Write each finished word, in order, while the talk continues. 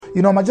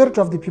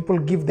Majority of the people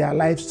give their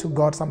lives to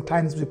God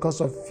sometimes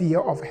because of fear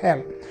of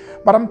hell.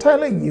 But I'm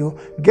telling you,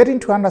 getting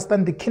to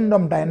understand the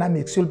kingdom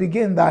dynamics, you'll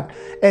begin that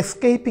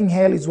escaping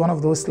hell is one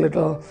of those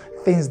little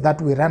things that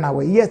we run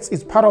away. Yes,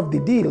 it's part of the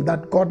deal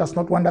that God does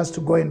not want us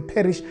to go and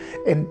perish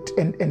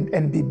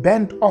and be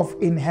burnt off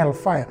in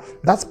hellfire.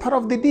 That's part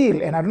of the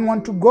deal, and I don't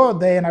want to go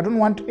there, and I don't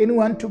want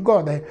anyone to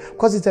go there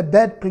because it's a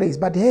bad place.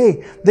 But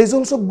hey, there's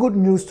also good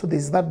news to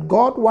this, that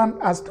God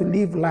wants us to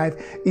live life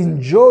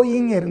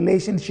enjoying a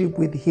relationship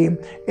with Him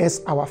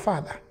as our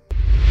Father.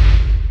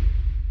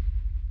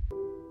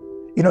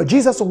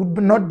 Jesus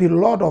would not be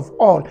Lord of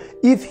all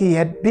if He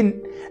had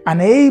been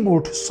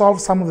unable to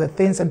solve some of the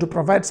things and to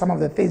provide some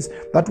of the things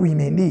that we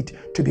may need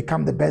to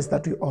become the best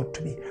that we ought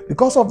to be.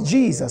 Because of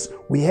Jesus,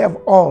 we have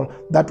all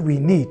that we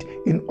need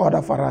in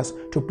order for us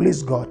to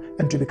please God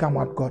and to become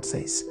what God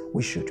says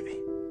we should be.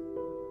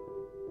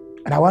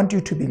 And I want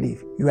you to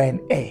believe you are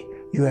an heir,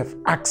 you have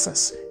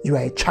access, you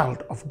are a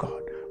child of God.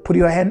 Put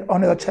your hand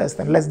on your chest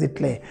and let's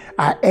declare,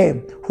 I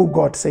am who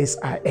God says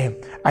I am.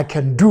 I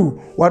can do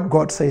what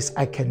God says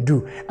I can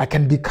do. I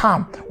can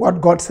become what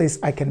God says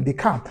I can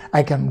become.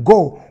 I can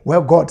go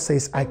where God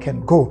says I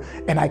can go.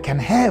 And I can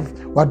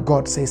have what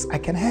God says I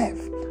can have.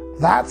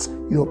 That's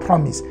your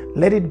promise.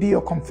 Let it be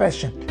your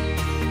confession.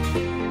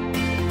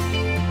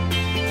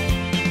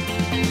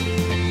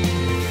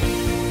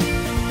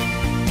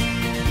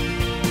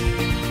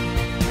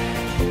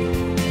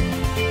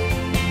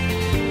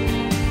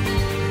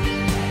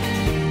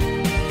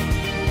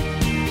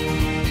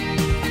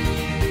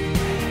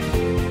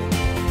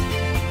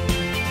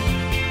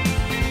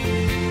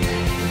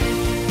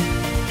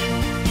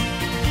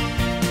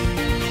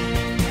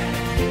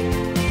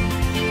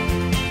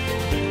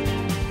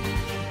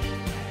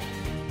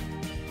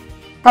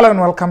 Hello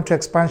and welcome to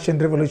Expansion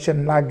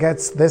Revolution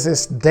Nuggets. This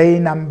is day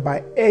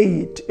number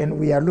 8 and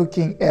we are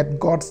looking at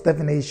God's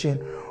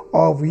definition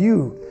of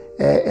you.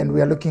 And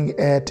we are looking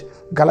at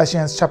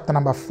Galatians chapter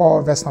number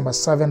 4 verse number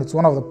 7. It's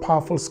one of the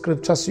powerful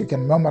scriptures you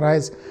can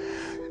memorize.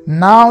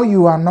 Now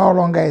you are no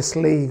longer a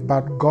slave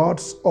but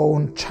God's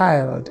own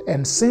child.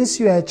 And since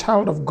you are a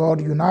child of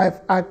God, you now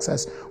have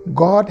access.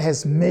 God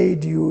has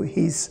made you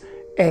His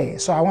heir.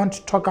 So I want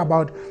to talk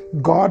about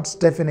God's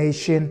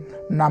definition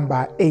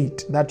number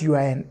 8, that you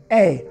are an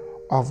heir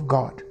of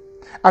God.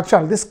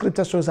 Actually, this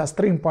scripture shows us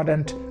 3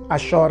 important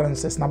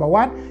assurances. Number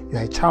 1, you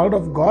are a child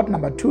of God.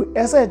 Number 2,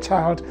 as a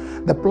child,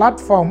 the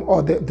platform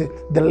or the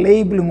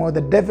labeling or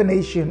the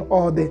definition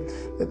or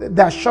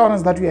the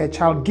assurance that you are a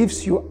child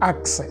gives you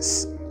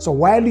access. So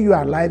while you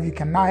are alive, you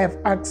can now have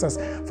access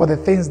for the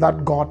things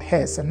that God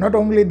has. And not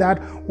only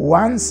that,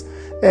 once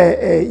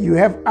you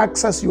have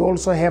access, you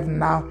also have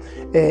now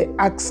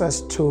access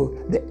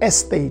to the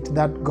estate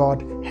that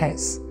God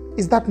has.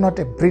 Is that not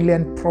a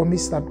brilliant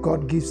promise that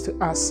God gives to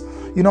us?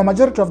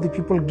 Majority of the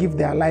people give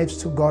their lives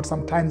to God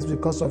sometimes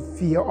because of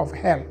fear of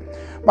hell.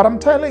 But I'm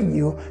telling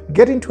you,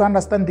 getting to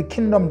understand the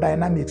kingdom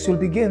dynamics, you'll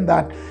begin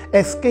that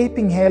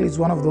escaping hell is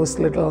one of those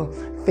little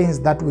things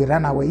that we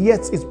run away.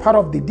 Yes, it's part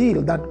of the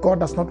deal that God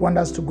does not want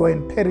us to go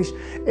and perish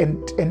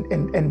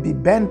and be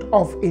burnt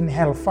off in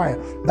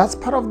hellfire. That's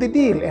part of the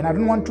deal, and I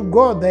don't want to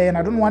go there, and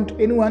I don't want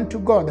anyone to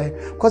go there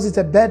because it's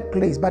a bad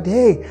place. But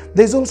hey,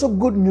 there's also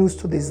good news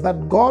to this,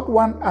 that God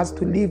wants us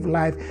to live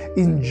life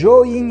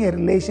enjoying a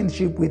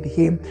relationship with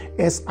Him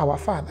as our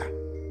Father.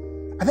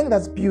 I think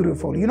that's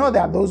beautiful. There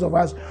are those of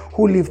us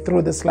who live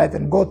through this life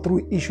and go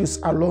through issues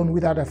alone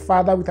without a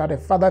father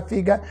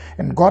figure,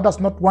 and God does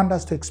not want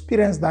us to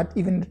experience that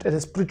even at a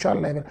spiritual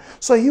level.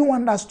 So He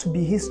wants us to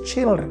be His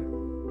children.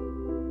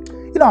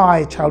 How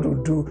a child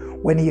will do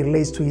when he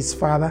relates to his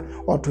father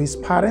or to his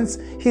parents.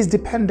 He's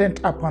dependent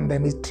upon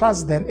them, he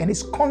trusts them, and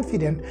is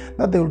confident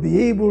that they will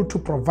be able to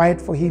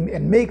provide for him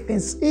and make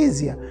things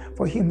easier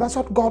for him. That's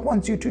what God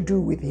wants you to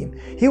do with Him.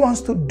 He wants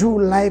to do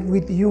life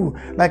with you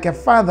like a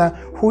father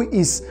who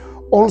is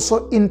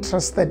also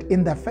interested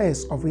in the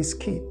affairs of his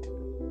kid.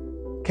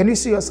 Can you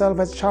see yourself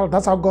as a child?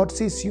 That's how God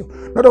sees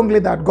you. Not only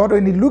that, God,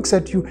 when He looks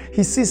at you,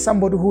 He sees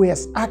somebody who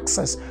has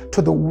access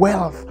to the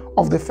wealth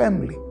of the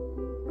family.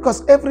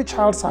 Because every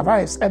child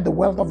survives at the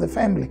wealth of the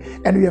family,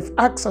 and you have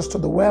access to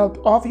the wealth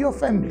of your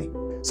family.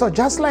 So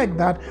just like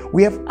that,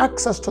 we have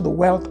access to the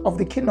wealth of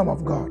the kingdom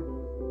of God.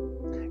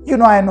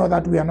 I know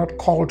that we are not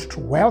called to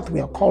wealth, we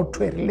are called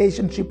to a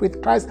relationship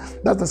with Christ.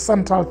 That's the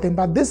central thing.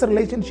 But this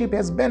relationship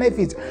has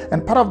benefits,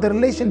 and part of the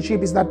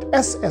relationship is that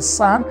as a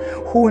son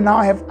who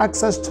now have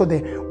access to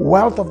the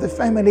wealth of the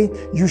family,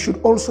 you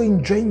should also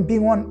enjoy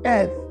being on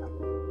earth.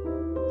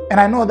 And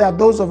I know there are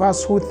those of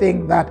us who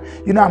think that,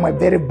 I'm a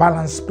very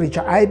balanced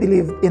preacher. I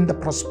believe in the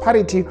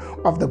prosperity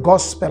of the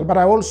gospel, but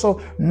I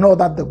also know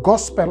that the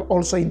gospel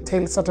also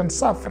entails certain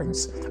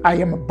sufferings. I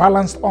am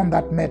balanced on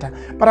that matter.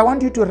 But I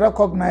want you to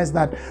recognize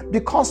that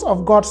because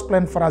of God's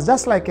plan for us,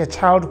 just like a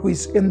child who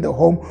is in the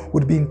home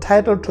would be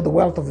entitled to the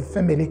wealth of the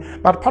family,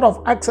 but part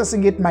of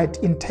accessing it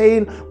might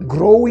entail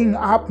growing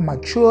up,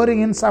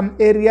 maturing in some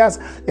areas,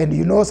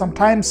 and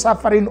sometimes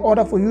suffering in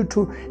order for you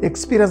to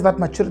experience that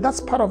maturity. That's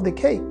part of the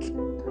cake.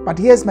 But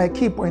here's my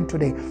key point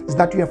today, is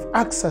that you have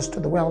access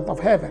to the wealth of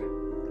heaven.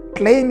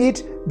 Claim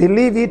it,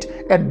 believe it,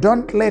 and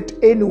don't let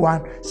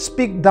anyone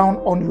speak down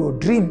on your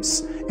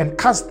dreams and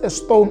cast a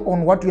stone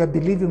on what you are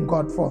believing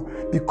God for,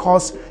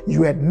 because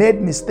you had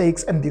made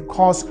mistakes and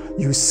because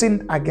you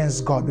sinned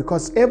against God.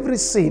 Because every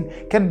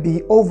sin can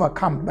be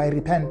overcome by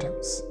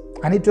repentance.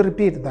 I need to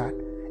repeat that.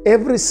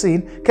 Every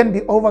sin can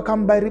be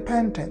overcome by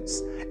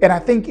repentance. And I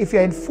think if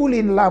you're fully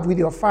in love with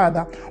your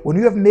Father, when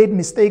you have made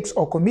mistakes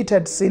or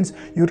committed sins,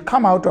 you'd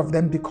come out of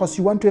them because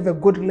you want to have a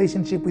good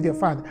relationship with your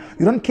Father.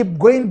 You don't keep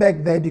going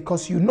back there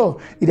because you know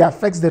it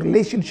affects the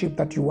relationship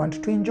that you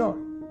want to enjoy.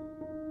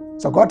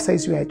 So God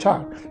says you are a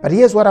child. But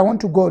here's what I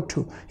want to go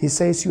to. He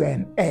says you are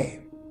an heir,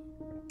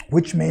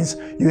 which means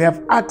you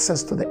have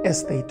access to the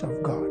estate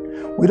of God.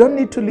 We don't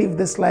need to live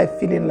this life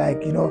feeling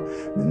like,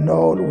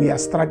 no, we are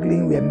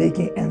struggling, we are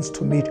making ends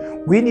to meet.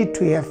 We need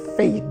to have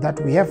faith that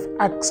we have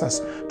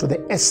access to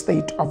the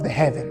estate of the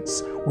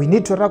heavens. We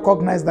need to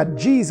recognize that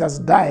Jesus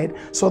died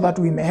so that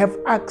we may have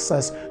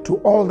access to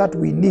all that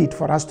we need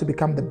for us to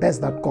become the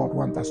best that God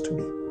wants us to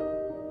be.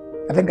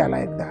 I think I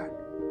like that.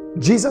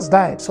 Jesus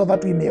died so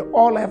that we may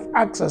all have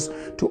access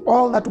to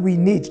all that we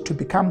need to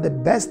become the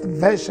best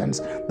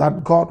versions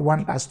that God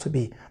wants us to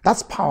be.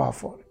 That's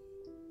powerful.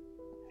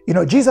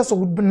 Jesus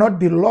would not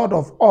be Lord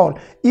of all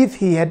if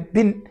he had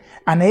been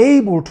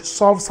unable to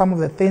solve some of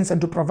the things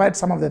and to provide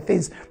some of the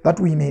things that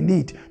we may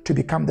need to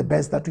become the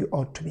best that we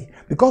ought to be.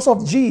 Because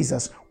of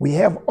Jesus, we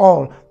have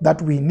all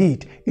that we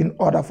need in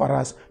order for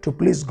us to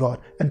please God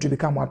and to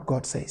become what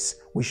God says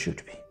we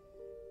should be.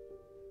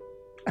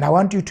 And I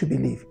want you to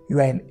believe you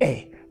are an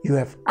heir. You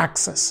have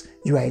access.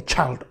 You are a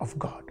child of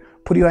God.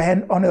 Put your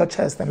hand on your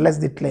chest and let's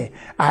declare,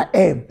 I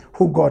am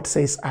who God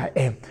says I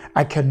am.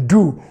 I can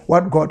do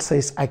what God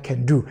says I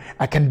can do.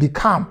 I can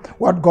become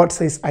what God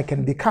says I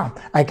can become.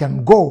 I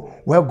can go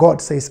where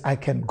God says I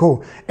can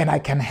go. And I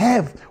can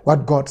have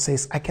what God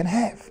says I can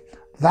have.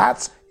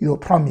 That's your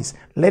promise.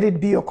 Let it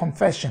be your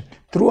confession.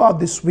 Throughout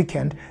this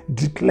weekend,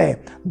 declare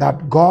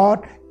that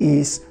God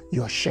is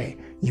your share.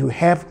 You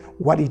have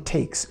what it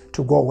takes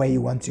to go where he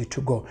wants you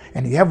to go.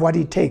 And you have what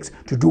it takes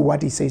to do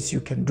what he says you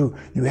can do.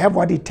 You have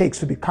what it takes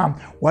to become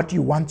what he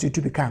wants you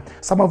to become.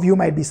 Some of you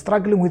might be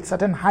struggling with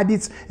certain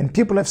habits and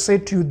people have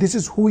said to you, this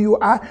is who you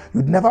are.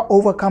 You'd never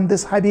overcome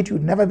this habit.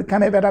 You'd never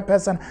become a better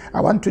person.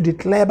 I want to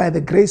declare by the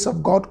grace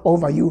of God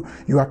over you,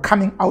 you are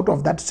coming out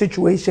of that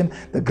situation.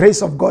 The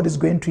grace of God is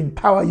going to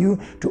empower you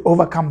to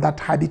overcome that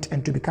habit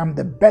and to become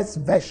the best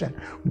version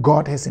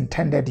God has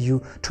intended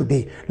you to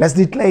be. Let's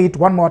declare it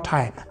one more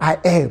time. I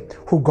am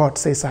who God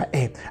says I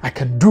am. I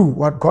can do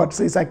what God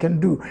says I can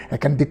do. I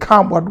can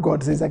become what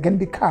God says I can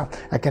become.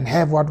 I can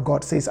have what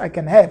God says I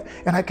can have.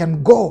 And I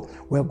can go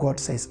where God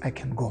says I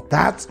can go.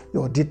 That's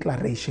your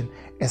declaration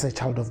as a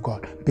child of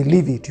God.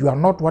 Believe it. You are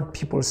not what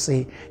people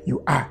say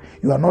you are.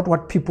 You are not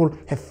what people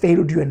have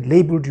failed you and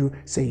labeled you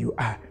say you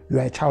are. You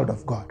are a child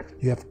of God.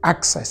 You have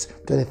access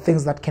to the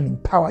things that can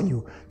empower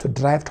you to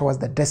drive towards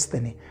the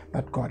destiny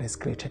that God has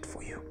created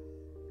for you.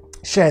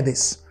 Share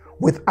this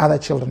with other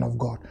children of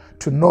God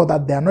to know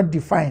that they are not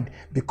defined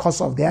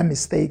because of their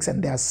mistakes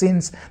and their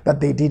sins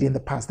that they did in the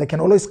past. They can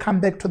always come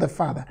back to the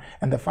Father,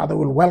 and the Father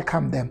will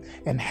welcome them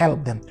and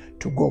help them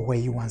to go where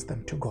he wants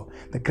them to go.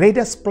 The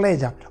greatest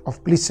pleasure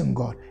of pleasing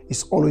God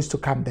is always to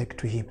come back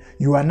to him.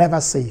 You are never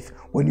safe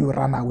when you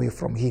run away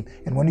from him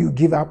and when you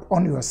give up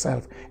on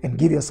yourself and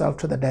give yourself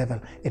to the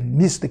devil and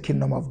miss the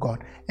kingdom of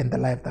God and the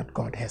life that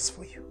God has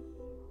for you.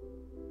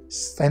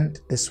 Stand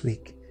this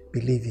week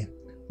believing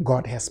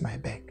God has my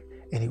back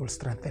and he will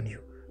strengthen you.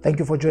 Thank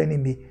you for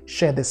joining me.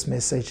 Share this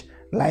message,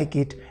 like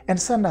it,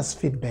 and send us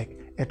feedback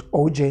at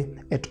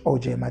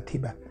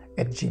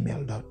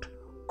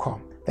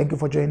oj@ojmatiba@gmail.com. Thank you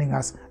for joining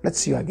us. Let's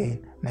see you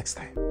again next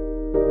time.